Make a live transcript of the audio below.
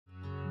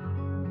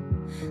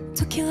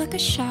Took you like a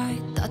shot,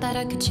 thought that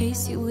I could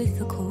chase you with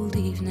a cold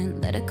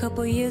evening. Let a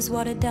couple years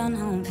water down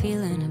how I'm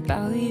feeling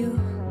about you.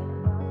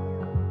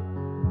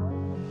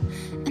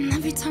 And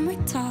every time we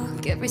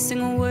talk, every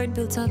single word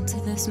builds up to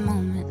this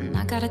moment. And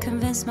I gotta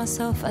convince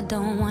myself I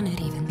don't want it,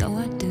 even though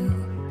I do.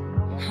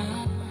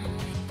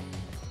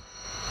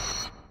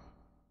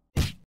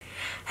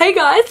 Hey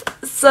guys,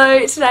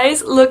 so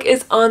today's look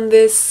is on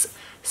this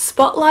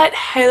Spotlight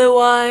Halo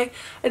Eye,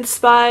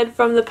 inspired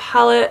from the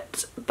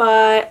palette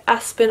by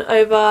Aspyn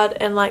Ovard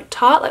and like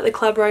Tarte, like the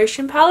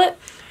collaboration palette.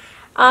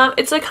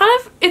 It's a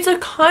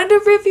kind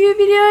of review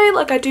video.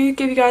 Like, I do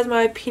give you guys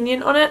my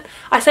opinion on it.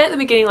 I say at the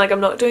beginning like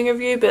I'm not doing a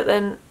review, but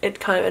then it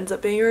kind of ends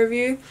up being a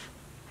review.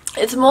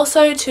 It's more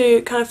so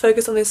to kind of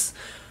focus on this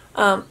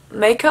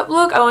makeup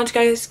look. I want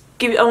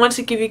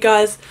to give you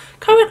guys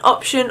kind of an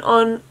option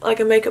on like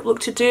a makeup look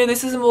to do.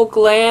 This is a more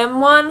glam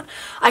one.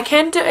 I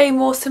can do a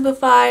more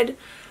simplified,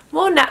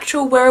 more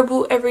natural,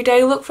 wearable,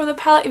 everyday look from the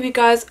palette. If you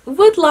guys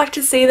would like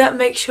to see that,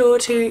 make sure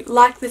to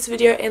like this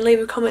video and leave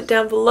a comment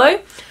down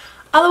below.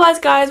 Otherwise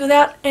guys,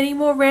 without any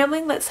more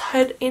rambling, let's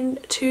head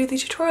into the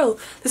tutorial.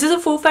 This is a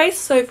full face,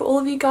 so for all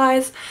of you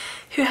guys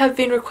who have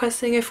been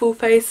requesting a full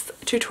face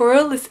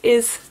tutorial, this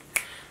is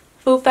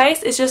full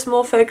face. It's just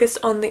more focused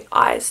on the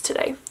eyes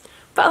today.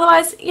 But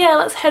otherwise, yeah,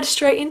 let's head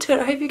straight into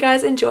it. I hope you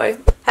guys enjoy.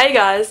 Hey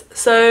guys,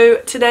 so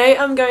today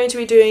I'm going to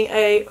be doing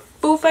a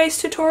full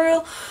face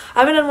tutorial.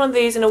 I haven't done one of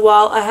these in a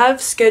while. I have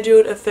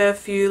scheduled a fair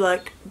few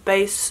like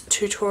base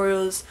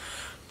tutorials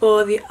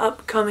for the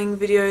upcoming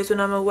videos when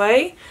I'm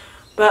away.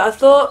 But I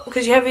thought,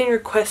 because you have been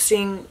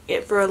requesting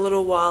it for a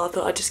little while, I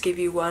thought I'd just give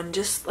you one,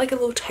 just like a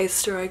little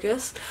taster I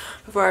guess,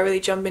 before I really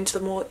jump into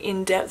the more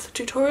in-depth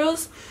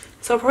tutorials.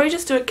 So I'll probably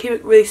just keep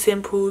it really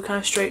simple, kind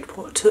of straight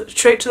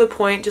to the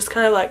point, just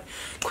kind of like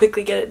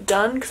quickly get it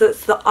done, because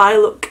it's the eye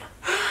look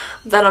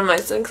that I'm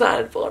most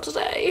excited for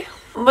today.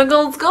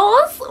 Because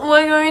guys,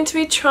 we're going to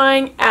be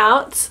trying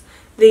out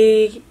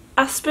the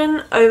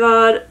Aspyn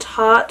Ovard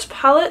Tarte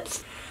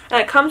palette, and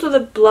it comes with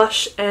a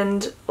blush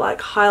and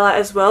like highlight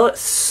as well.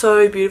 It's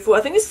so beautiful.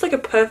 I think this is like a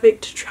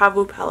perfect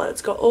travel palette.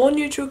 It's got all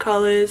neutral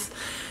colours.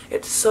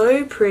 It's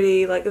so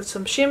pretty, like there's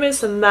some shimmers,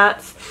 some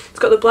mattes. It's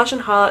got the blush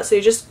and highlight, so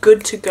you're just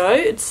good to go.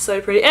 It's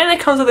so pretty. And it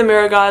comes with a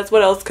mirror, guys.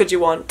 What else could you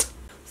want?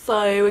 So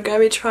we're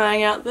going to be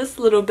trying out this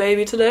little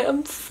baby today.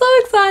 I'm so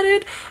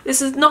excited.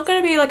 This is not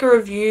going to be like a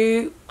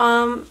review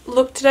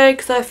look today,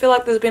 because I feel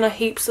like there's been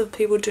heaps of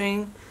people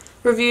doing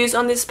reviews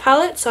on this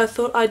palette. So I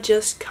thought I'd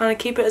just kind of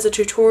keep it as a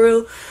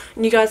tutorial,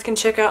 and you guys can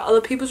check out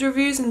other people's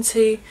reviews and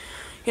see,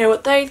 you know,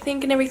 what they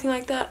think and everything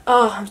like that.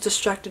 Oh, I'm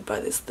distracted by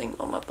this thing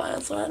on my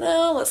face right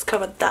now. Let's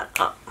cover that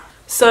up.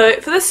 So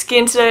for the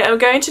skin today, I'm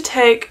going to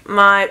take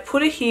my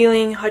Put a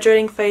Healing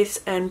Hydrating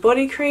Face and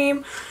Body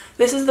Cream.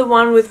 This is the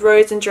one with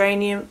rose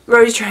geranium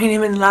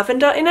and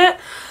lavender in it.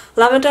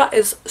 Lavender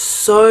is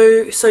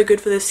so good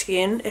for the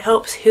skin. It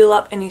helps heal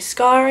up any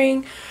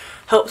scarring,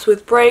 helps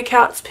with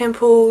breakouts,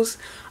 pimples,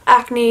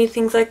 acne,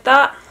 things like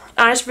that.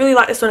 I just really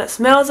like this one. It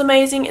smells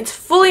amazing. It's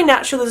fully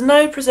natural. There's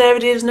no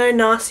preservatives, no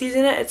nasties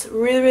in it. It's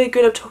really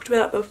good. I've talked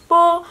about it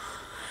before.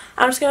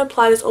 I'm just going to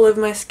apply this all over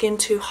my skin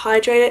to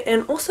hydrate it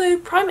and also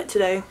prime it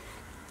today.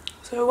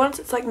 So once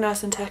it's like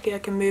nice and tacky, I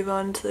can move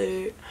on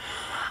to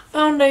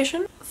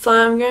foundation. So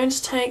I'm going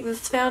to take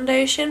this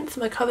foundation. It's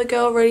my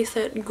CoverGirl Ready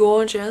Set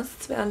Gorgeous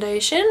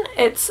foundation.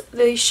 It's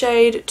the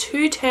shade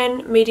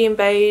 210 medium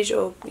beige,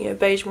 or you know,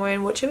 beige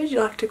maroon, whichever you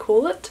like to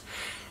call it.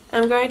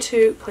 I'm going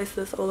to place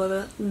this all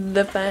over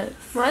the face.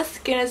 My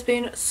skin has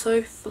been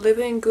so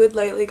flipping good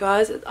lately,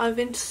 guys. I've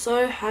been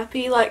so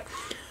happy. Like,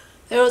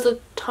 there was a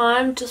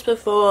time just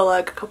before,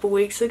 like a couple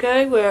weeks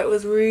ago, where it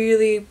was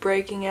really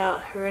breaking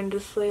out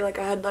horrendously. Like,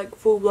 I had like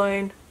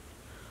full-blown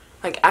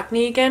like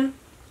acne again.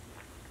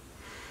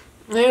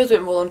 Maybe it was a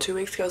bit more than 2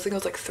 weeks ago. I think it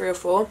was like 3 or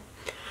 4.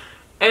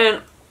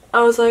 And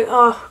I was like,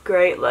 oh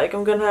great, like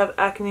I'm gonna have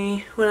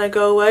acne when I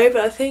go away.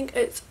 But I think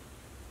it's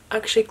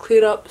actually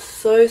cleared up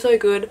so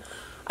good.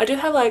 I do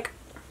have like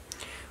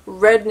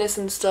redness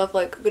and stuff,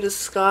 like a bit of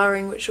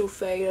scarring, which will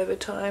fade over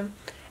time,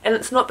 and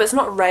it's not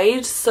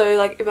raised, so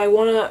like if I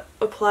want to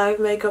apply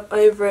makeup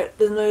over it,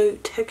 there's no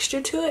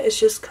texture to it. It's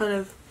just kind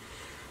of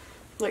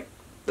like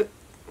the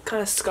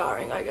kind of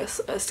scarring, I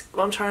guess, that's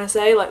what I'm trying to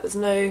say. Like, there's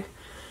no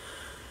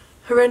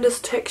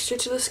horrendous texture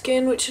to the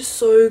skin, which is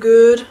so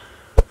good.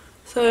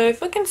 So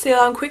for concealer,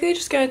 I'm quickly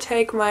just going to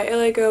take my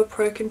LA Girl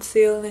Pro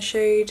Conceal in the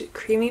shade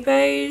Creamy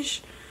Beige.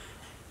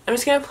 I'm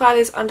just going to apply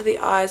this under the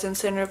eyes and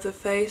centre of the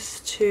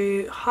face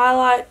to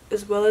highlight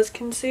as well as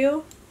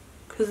conceal,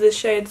 because this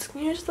shade's,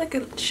 you know, just like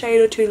a shade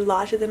or two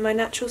lighter than my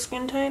natural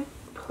skin tone.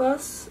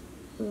 Plus,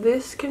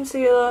 this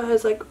concealer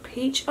has like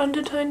peach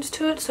undertones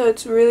to it, so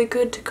it's really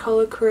good to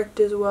colour correct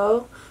as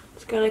well.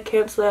 It's going to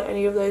cancel out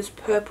any of those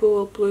purple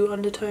or blue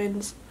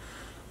undertones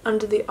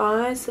under the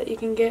eyes that you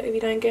can get if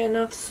you don't get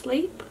enough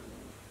sleep.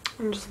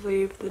 And just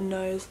leave the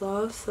nose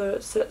last, so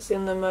it sets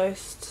in the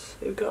most.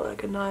 We've got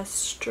like a nice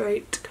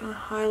straight kind of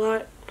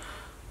highlight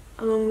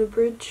along the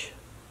bridge.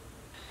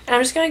 And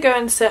I'm just going to go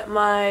and set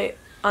my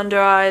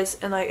under eyes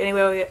and like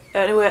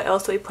anywhere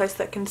else that we place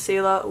that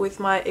concealer with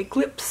my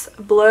Eclipse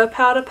Blur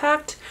Powder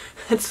Packed.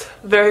 It's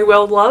very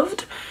well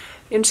loved.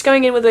 I'm just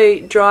going in with a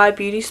dry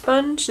beauty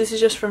sponge. This is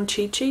just from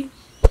Chi Chi.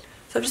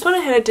 So I just went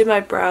ahead and did my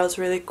brows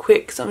really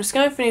quick. So I'm just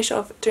going to finish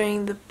off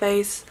doing the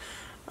base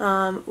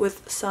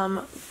with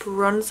some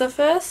bronzer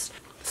first.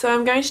 So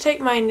I'm going to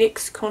take my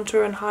NYX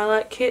Contour and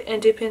Highlight Kit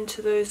and dip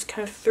into those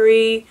kind of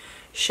 3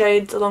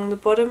 shades along the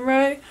bottom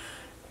row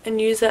and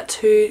use that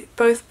to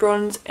both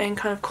bronze and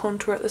kind of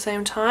contour at the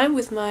same time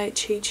with my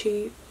Chi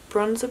Chi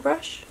bronzer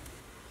brush.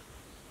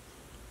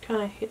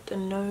 Kind of hit the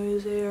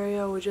nose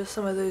area with just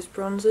some of those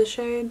bronzer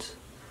shades.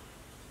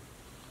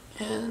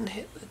 And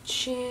hit the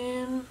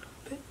chin,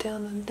 a bit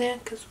down the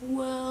neck as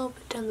well, a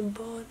bit down the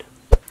bod.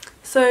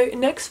 So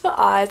next for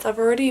eyes, I've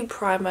already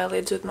primed my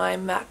lids with my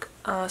MAC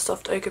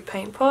Soft Ochre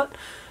Paint Pot.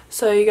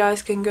 So you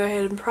guys can go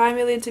ahead and prime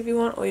your lids if you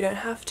want, or you don't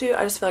have to.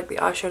 I just feel like the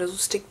eyeshadows will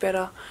stick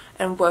better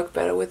and work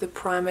better with the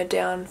primer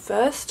down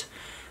first.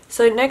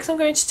 So next I'm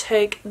going to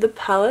take the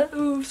palette.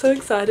 Ooh, I'm so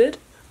excited.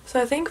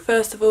 So I think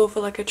first of all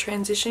for like a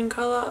transition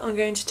colour, I'm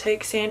going to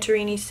take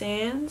Santorini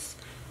Sands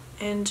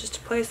and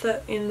just place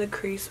that in the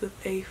crease with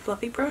a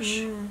fluffy brush.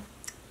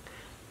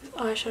 This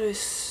eyeshadow is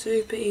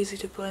super easy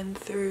to blend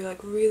through,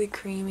 like really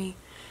creamy.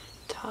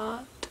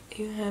 Tarte,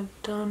 you have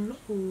done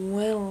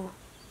well.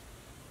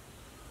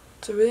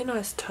 It's a really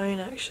nice tone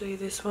actually,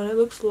 this one. It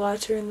looks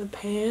lighter in the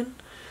pan,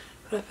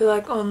 but I feel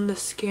like on the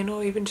skin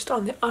or even just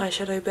on the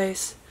eyeshadow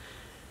base,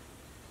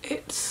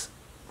 it's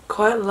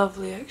quite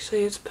lovely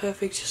actually. It's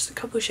perfect, just a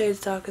couple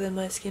shades darker than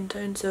my skin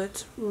tone, so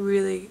it's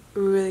really,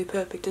 really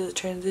perfect as a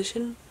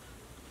transition.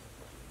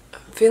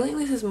 I'm feeling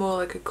this is more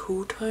like a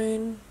cool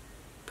tone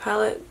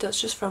palette. That's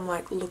just from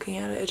like looking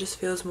at it, it just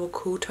feels more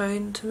cool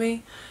tone to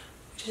me,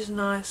 which is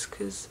nice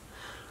because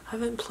I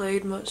haven't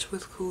played much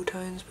with cool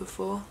tones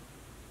before.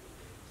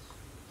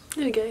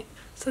 There we go.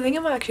 So I think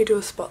I might actually do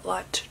a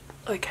spotlight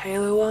like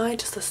halo eye,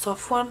 just a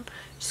soft one,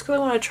 just because I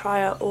want to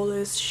try out all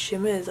those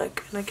shimmers,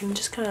 like, and I can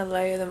just kind of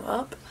layer them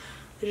up.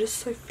 They're just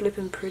so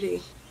flippin'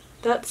 pretty.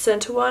 That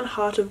center one,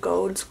 Heart of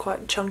Gold, is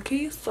quite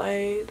chunky,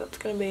 so that's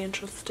going to be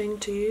interesting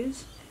to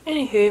use.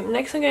 Anywho,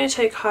 next I'm going to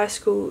take High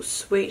School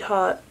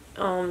Sweetheart,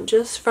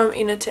 just from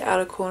inner to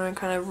outer corner and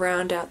kind of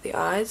round out the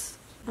eyes.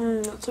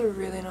 That's a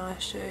really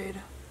nice shade.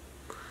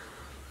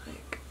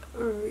 Like,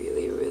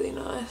 really, really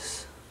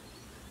nice.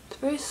 It's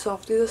very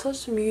soft. These are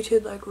such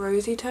muted, like,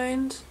 rosy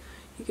tones.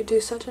 You could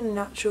do such a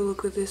natural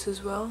look with this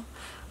as well.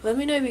 Let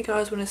me know if you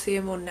guys want to see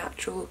a more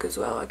natural look as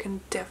well. I can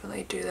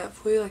definitely do that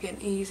for you, like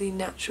an easy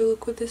natural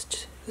look with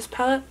this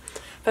palette.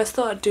 First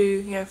thought I'd do,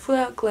 you know, full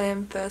out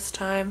glam first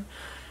time.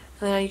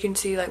 And then you can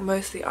see like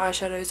most of the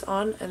eyeshadows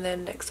on, and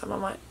then next time I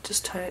might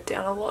just tone it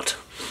down a lot.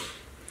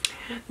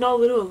 Not a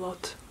little, a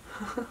lot.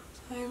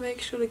 So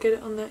make sure to get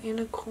it on that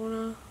inner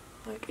corner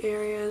like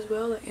area as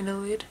well, the inner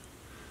lid.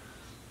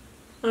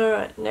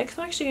 Alright, next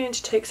I'm actually going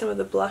to take some of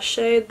the blush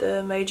shade,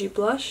 the Meiji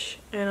blush,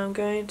 and I'm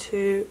going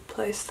to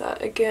place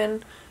that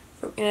again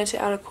from inner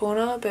to outer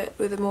corner, but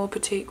with a more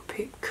petite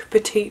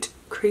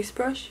crease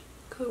brush.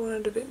 Because I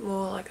wanted a bit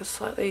more like a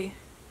slightly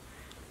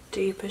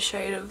deeper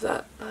shade of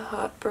that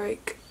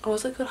heartbreak. Oh,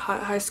 what's it called?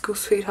 High School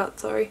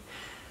Sweetheart, sorry.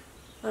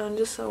 And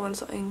just so I want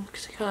something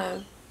to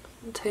kind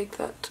of take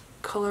that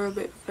colour a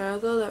bit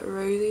further, that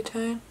rosy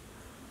tone.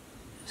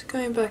 Just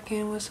going back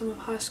in with some of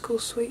High School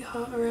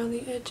Sweetheart around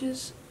the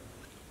edges.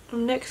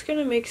 I'm next going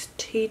to mix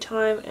Tea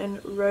Time and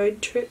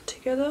Road Trip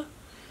together.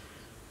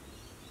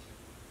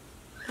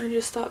 And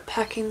just start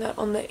packing that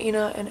on the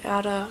inner and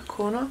outer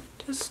corner.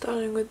 Just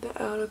starting with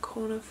the outer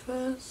corner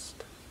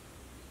first.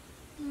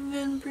 And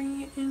then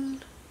bring it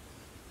in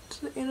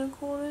to the inner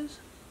corners.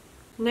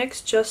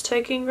 Next, just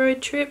taking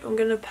Road Trip, I'm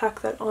going to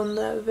pack that on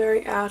the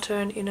very outer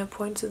and inner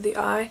points of the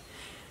eye,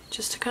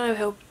 just to kind of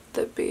help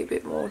that be a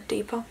bit more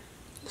deeper.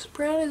 This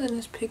brown isn't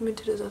as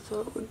pigmented as I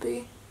thought it would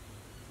be.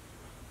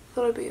 I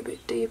thought it'd be a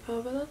bit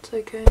deeper, but that's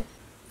okay. And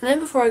then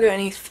before I go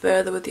any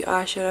further with the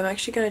eyeshadow, I'm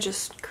actually going to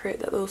just create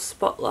that little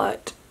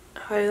spotlight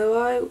halo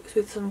eye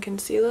with some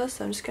concealer.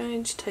 So I'm just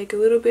going to take a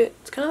little bit,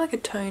 it's kind of like a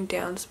toned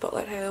down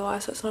spotlight halo eye,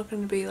 so it's not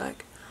going to be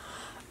like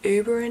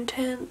uber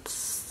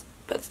intense,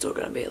 but it's still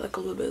going to be like a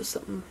little bit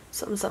of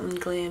something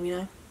glam, you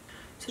know.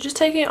 So just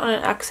taking it on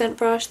an accent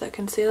brush, that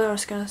concealer, I'm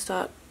just going to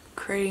start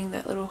creating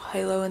that little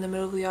halo in the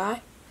middle of the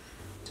eye.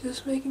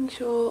 Just making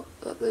sure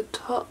that the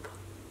top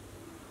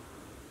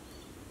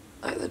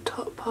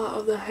part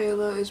of the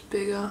halo is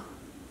bigger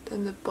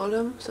than the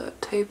bottom, so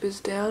it tapers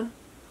down.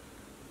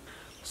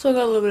 So I've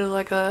got a little bit of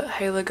like a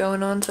halo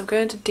going on, so I'm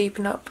going to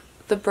deepen up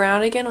the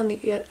brown again on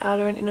the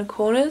outer and inner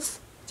corners.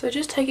 So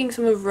just taking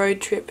some of Road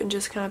Trip and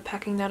just kind of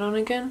packing that on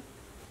again.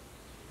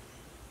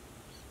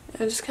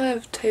 I just kind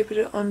of tapered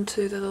it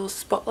onto the little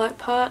spotlight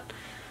part.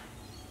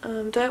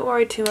 Don't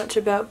worry too much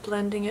about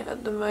blending it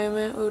at the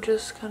moment, we'll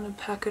just kind of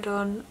pack it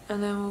on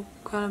and then we'll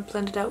kind of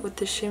blend it out with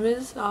the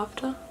shimmers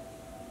after.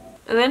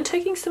 And then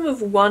taking some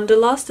of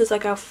Wanderlust as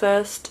like our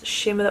first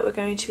shimmer that we're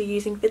going to be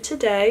using for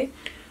today,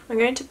 I'm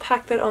going to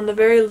pack that on the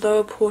very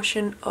lower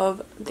portion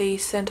of the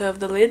centre of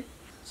the lid.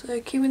 So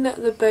keeping that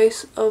at the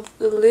base of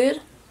the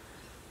lid,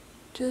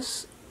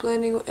 just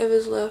blending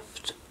whatever's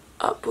left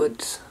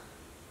upwards.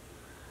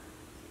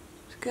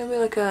 It's going to be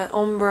like an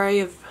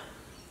ombre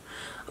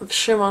of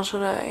shimmer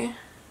today.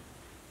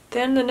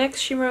 Then the next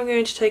shimmer I'm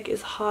going to take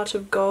is Heart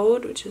of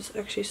Gold, which is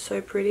actually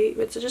so pretty.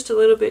 It's just a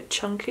little bit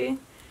chunky,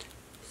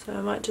 so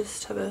I might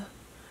just have a...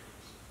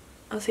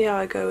 I'll see how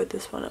I go with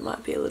this one. It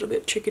might be a little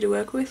bit tricky to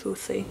work with, we'll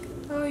see.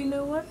 Oh, you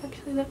know what?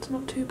 Actually, that's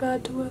not too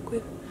bad to work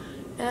with.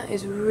 That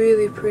is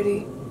really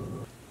pretty.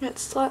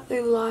 It's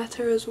slightly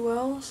lighter as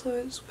well, so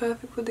it's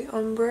perfect with the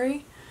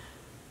ombre.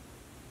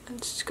 And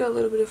it's just got a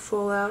little bit of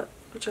fallout,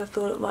 which I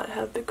thought it might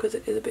have because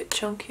it is a bit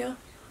chunkier.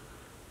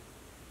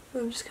 So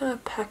I'm just kind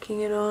of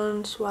packing it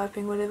on,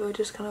 swiping, whatever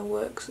just kind of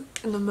works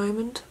in the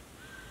moment.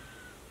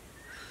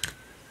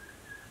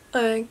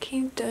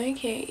 Okie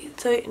dokie.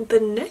 So the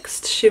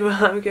next shimmer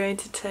I'm going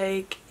to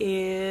take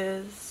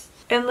is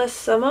Endless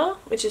Summer,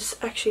 which is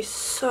actually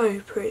so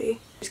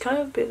pretty. It's kind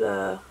of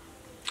a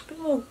bit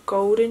more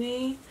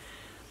golden-y,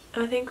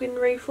 I think, in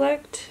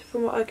reflect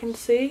from what I can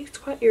see. It's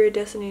quite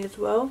iridescent as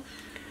well.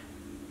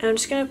 And I'm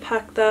just going to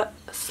pack that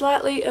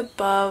slightly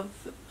above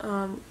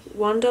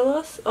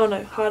Wanderlust. Oh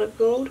no, Heart of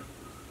Gold.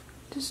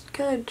 Just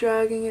kind of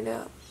dragging it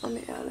out on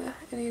the outer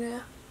and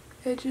inner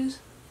edges,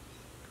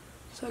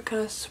 so it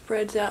kind of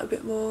spreads out a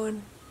bit more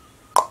and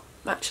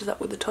matches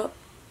up with the top.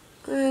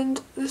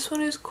 And this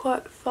one is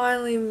quite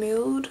finely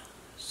milled,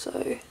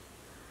 so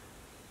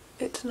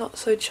it's not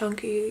so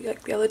chunky.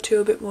 Like the other two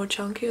are a bit more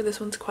chunkier. This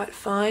one's quite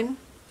fine,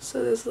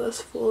 so there's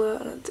less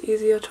fallout and it's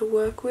easier to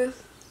work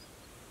with.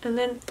 And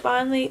then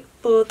finally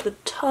for the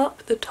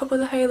top of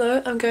the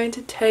halo, I'm going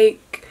to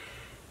take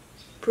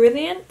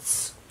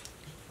Brilliance.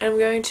 I'm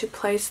going to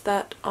place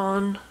that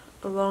on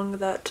along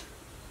that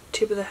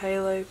tip of the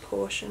halo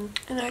portion.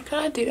 And I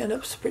kind of did end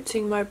up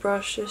spritzing my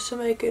brush just to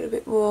make it a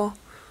bit more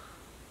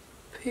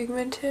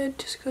pigmented,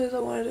 just because I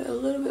wanted it a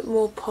little bit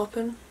more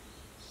poppin'.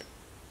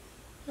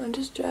 I'm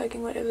just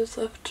dragging whatever's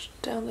left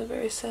down the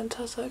very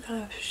centre so it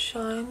kind of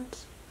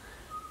shines,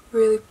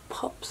 really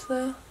pops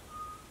there.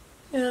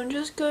 And I'm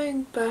just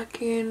going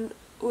back in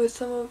with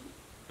some of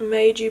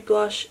Made You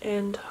Blush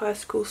and High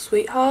School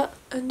Sweetheart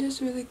and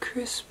just really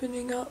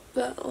crispening up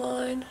that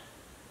line.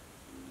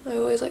 I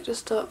always like to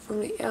start from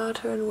the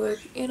outer and work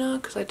inner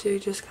because I do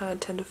just kind of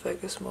tend to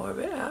focus more of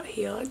it out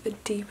here, like the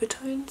deeper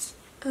tones.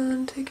 And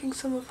then taking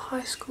some of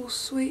High School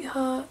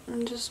Sweetheart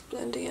and just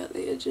blending out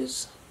the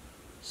edges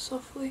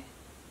softly.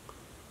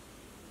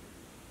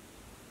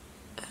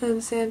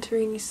 And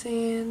Santorini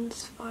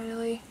Sands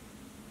finally.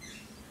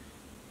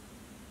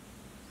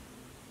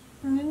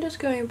 And then just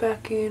going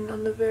back in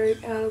on the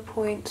very outer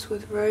points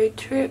with Road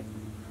Trip,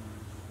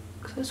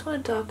 because I just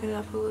want to darken it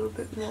up a little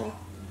bit more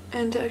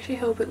and to actually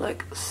help it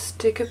like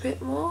stick a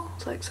bit more,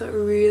 so it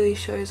really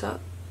shows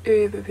up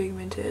uber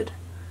pigmented.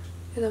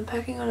 And I'm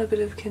packing on a bit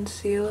of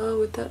concealer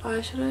with that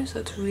eyeshadow so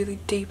it's really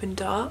deep and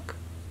dark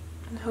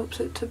and helps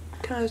it to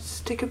kind of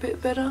stick a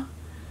bit better,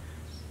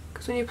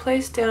 because when you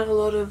place down a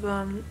lot of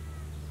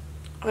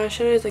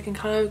eyeshadows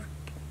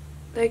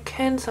they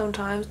can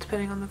sometimes,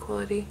 depending on the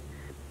quality,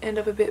 end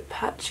up a bit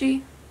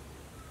patchy.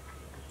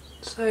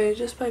 So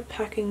just by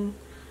packing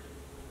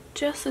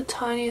just the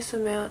tiniest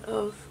amount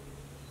of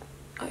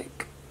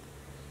like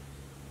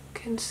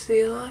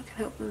concealer can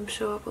help them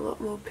show up a lot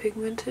more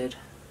pigmented.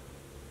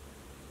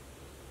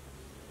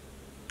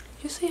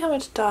 You see how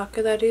much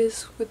darker that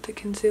is with the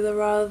concealer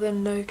rather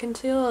than no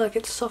concealer? Like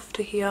it's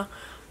softer here,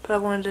 but I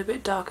wanted it a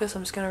bit darker, so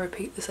I'm just going to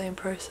repeat the same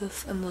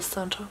process in the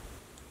centre.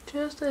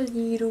 Just a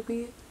little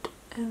bit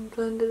and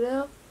blend it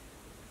out.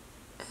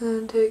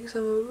 And then take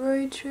some of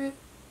Road Trip.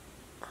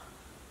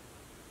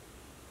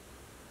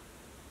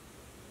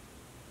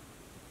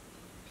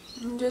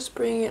 And just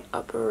bring it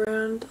up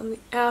around on the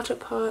outer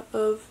part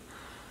of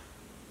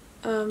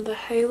the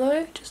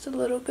halo, just a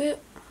little bit.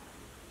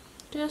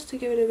 Just to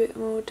give it a bit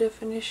more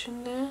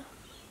definition there.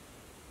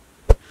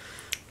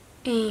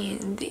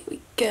 And there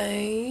we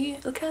go.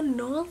 Look how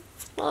nice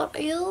that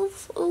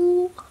is.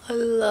 Oh, I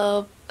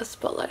love a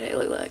spotlight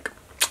halo. Like,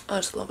 I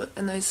just love it.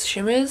 And those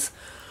shimmers.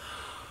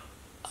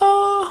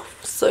 Oh,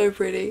 so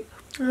pretty.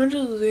 I'm gonna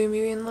just zoom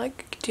you in.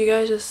 Like, do you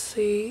guys just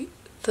see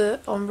the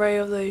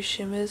ombre of those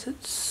shimmers?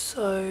 It's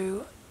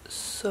so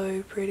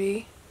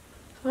pretty.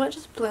 So I might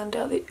just blend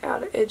out the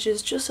outer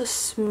edges just a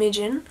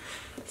smidgen.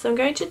 So I'm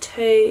going to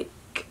take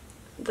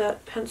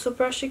that pencil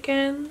brush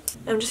again.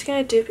 I'm just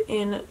going to dip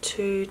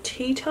into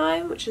Tea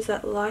Time, which is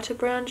that lighter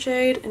brown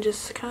shade, and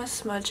just kind of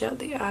smudge out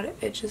the outer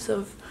edges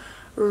of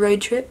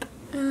Road Trip.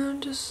 And I'm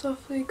just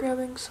softly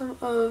grabbing some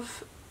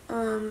of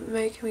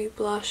Make Me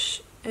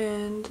Blush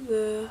and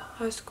the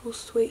High School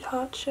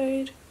Sweetheart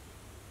shade,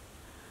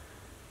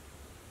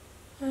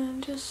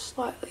 and just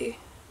slightly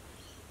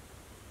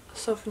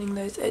softening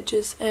those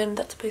edges, and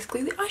that's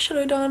basically the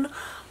eyeshadow done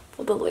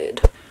for the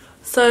lid.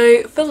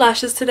 So for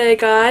lashes today,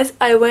 guys,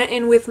 I went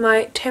in with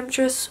my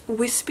Temptress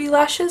Wispy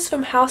lashes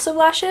from House of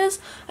Lashes,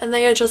 and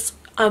they are just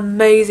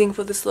amazing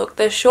for this look.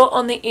 They're short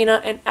on the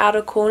inner and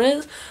outer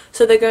corners,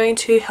 so they're going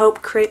to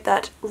help create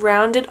that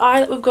rounded eye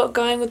that we've got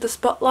going with the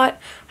Spotlight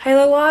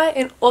Halo Eye,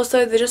 and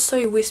also they're just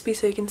so wispy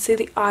so you can see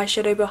the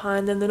eyeshadow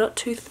behind them. They're not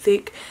too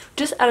thick,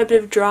 just add a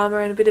bit of drama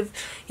and a bit of,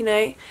 you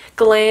know,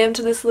 glam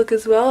to this look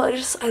as well.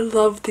 I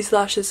love these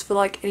lashes for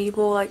like any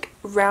more like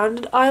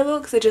rounded eye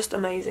looks. They're just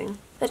amazing.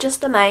 They're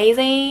just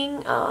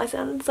amazing. Oh, I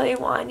sounded so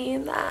whiny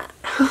in that.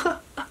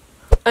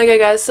 Okay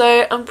guys,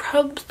 so I'm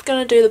probably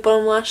going to do the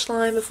bottom lash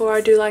line before I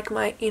do like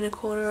my inner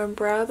corner and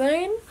brow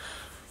bone,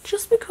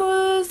 just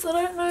because I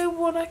don't know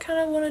what I kind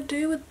of want to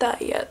do with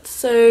that yet.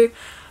 So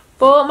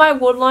for my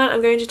waterline,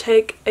 I'm going to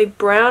take a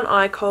brown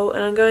eye kohl,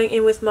 and I'm going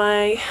in with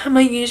my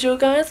usual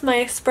guys,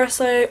 my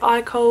espresso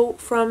eye kohl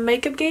from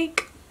Makeup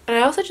Geek. And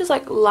I also just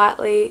like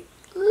lightly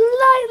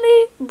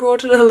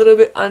brought it a little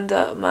bit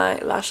under my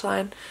lash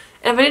line.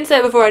 And if I didn't say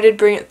it before, I did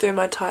bring it through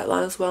my tight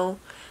line as well,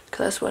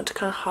 because I just want to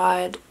kind of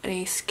hide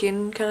any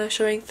skin kind of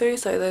showing through,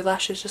 so the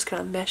lashes just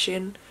kind of mesh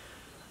in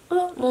a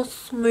lot more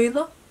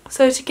smoother.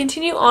 So to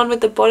continue on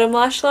with the bottom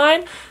lash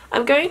line,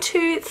 I'm going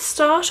to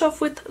start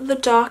off with the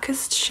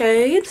darkest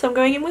shade. So I'm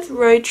going in with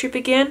Road Trip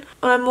again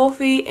on a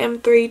Morphe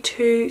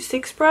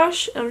M326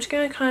 brush. I'm just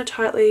going to kind of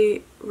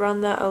tightly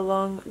run that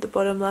along the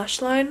bottom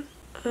lash line.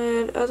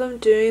 And as I'm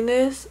doing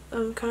this,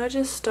 I'm kind of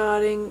just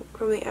starting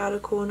from the outer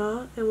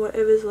corner and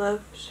whatever's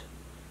left,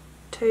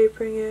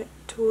 tapering it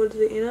towards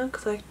the inner,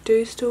 because I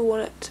do still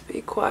want it to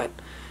be quite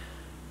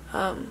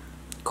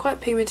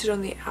pigmented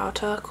on the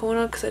outer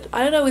corner, because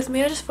I don't know, with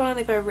me I just find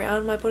if I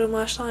round my bottom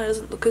lash line it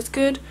doesn't look as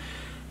good.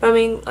 But I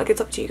mean, like,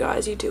 it's up to you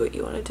guys, you do what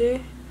you want to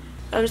do.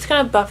 I'm just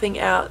kind of buffing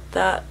out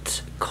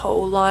that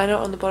kohl liner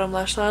on the bottom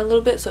lash line a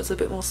little bit so it's a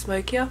bit more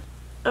smokier.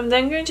 I'm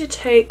then going to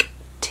take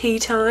Tea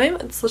Time.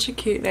 It's such a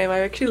cute name, I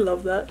actually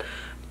love that.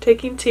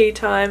 Taking Tea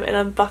Time, and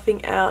I'm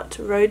buffing out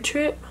Road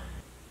Trip.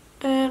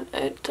 And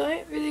I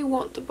don't really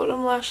want the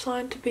bottom lash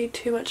line to be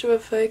too much of a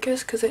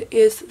focus, because it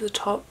is the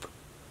top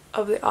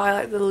of the eye,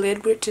 like the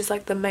lid, which is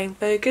like the main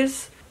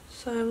focus.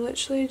 So I'm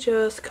literally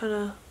just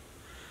kind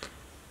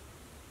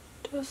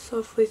of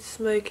softly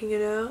smoking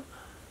it out.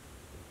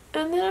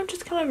 And then I'm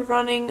just kind of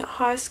running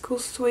High School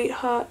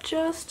Sweetheart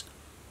just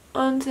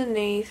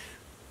underneath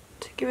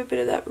to give a bit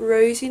of that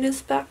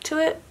rosiness back to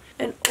it.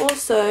 And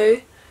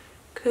also,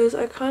 because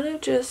I kind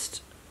of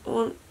just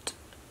want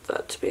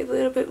that to be a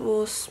little bit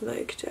more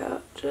smoked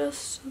out,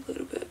 just a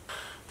little bit.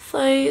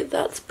 So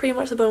that's pretty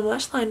much the bottom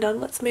lash line done.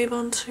 Let's move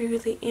on to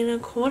the inner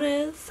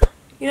corners.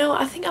 You know,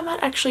 I think I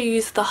might actually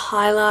use the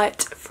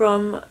highlight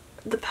from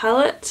the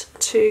palette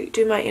to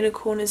do my inner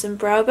corners and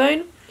brow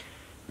bone.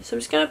 So I'm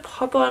just going to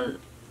pop on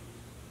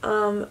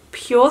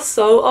Pure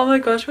Soul. Oh my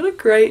gosh, what a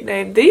great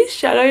name. These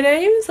shadow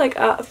names like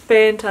are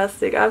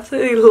fantastic. I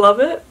absolutely love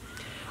it.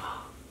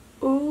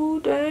 Oh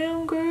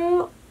damn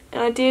girl.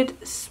 And I did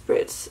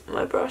spritz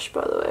my brush,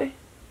 by the way.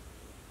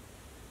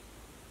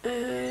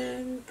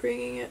 And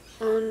bringing it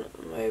on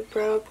my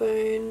brow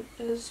bone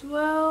as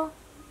well.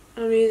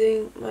 I'm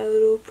using my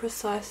little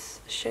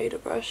precise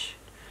shader brush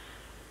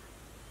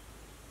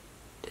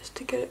just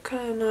to get it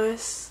kind of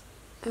nice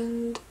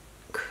and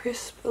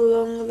crisp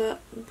along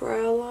that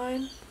brow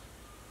line.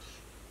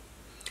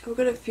 I've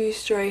got a few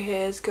stray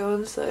hairs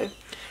going, so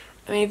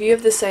I mean, if you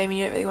have the same and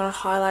you don't really want to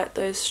highlight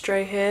those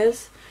stray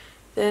hairs,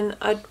 then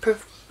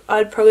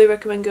I'd probably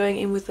recommend going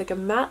in with like a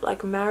matte,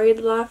 like Married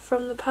Life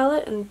from the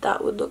palette, and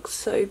that would look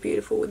so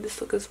beautiful with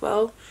this look as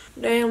well.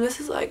 Damn,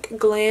 this is like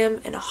glam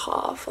and a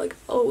half. Like,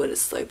 oh, it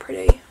is so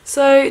pretty.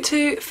 So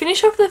to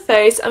finish off the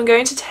face, I'm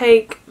going to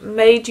take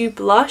Made You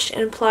Blush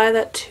and apply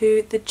that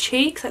to the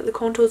cheeks, like the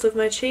contours of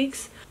my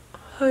cheeks.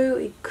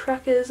 Holy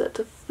crackers, that's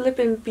a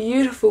flippin'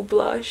 beautiful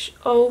blush.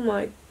 Oh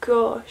my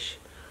gosh.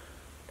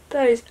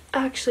 That is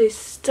actually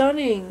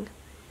stunning.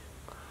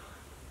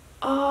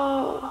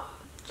 Oh.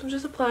 So I'm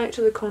just applying it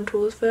to the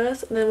contours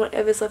first, and then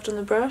whatever's left on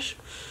the brush,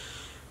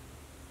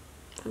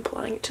 I'm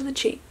applying it to the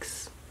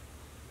cheeks.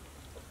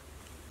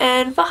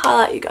 And for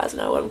highlight, you guys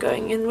know what I'm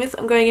going in with.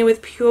 I'm going in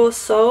with Pure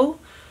Soul,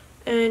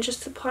 and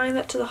just applying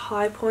that to the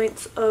high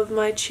points of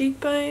my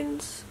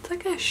cheekbones. It's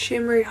like a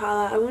shimmery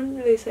highlight. I wouldn't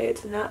really say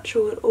it's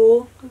natural at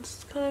all.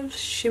 It's kind of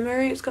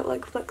shimmery. It's got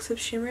like flecks of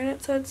shimmer in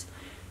it, so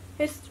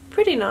it's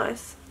pretty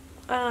nice.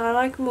 I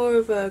like more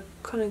of a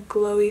kind of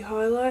glowy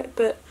highlight,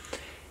 but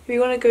if you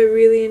want to go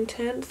really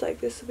intense, like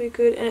this will be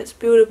good. And it's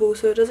buildable,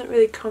 so it doesn't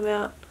really come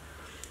out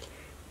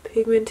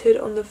pigmented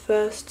on the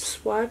first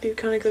swipe. You've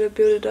kind of got to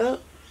build it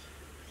up.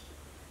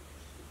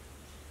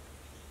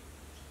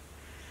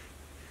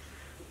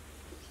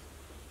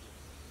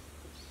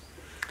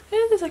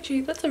 Yeah,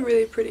 that's a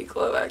really pretty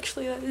glow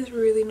actually. That is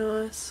really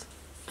nice.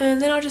 And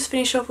then I'll just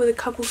finish off with a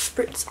couple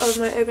spritz of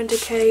my Urban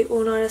Decay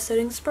All Nighter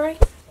Setting Spray.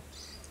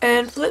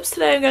 And for lips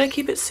today, I'm going to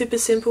keep it super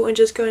simple and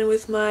just go in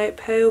with my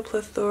Pale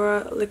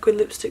Plethora liquid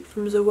lipstick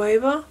from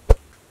Zoeva.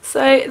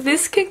 So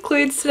this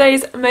concludes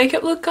today's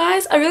makeup look,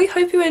 guys. I really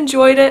hope you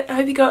enjoyed it. I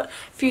hope you got a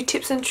few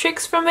tips and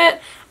tricks from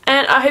it.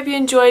 And I hope you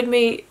enjoyed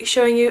me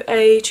showing you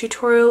a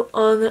tutorial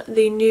on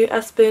the new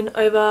Aspyn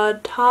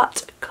Ovard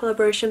Tarte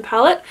collaboration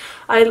palette.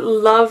 I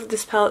love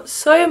this palette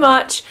so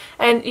much,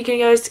 and you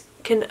guys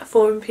can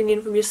form an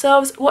opinion from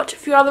yourselves. Watch a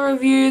few other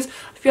reviews,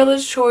 a few other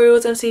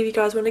tutorials, and see if you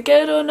guys want to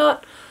get it or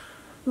not.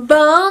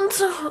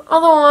 But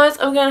otherwise,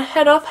 I'm going to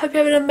head off. Hope you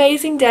have an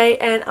amazing day,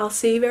 and I'll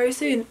see you very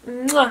soon.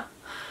 Mwah.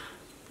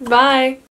 Bye.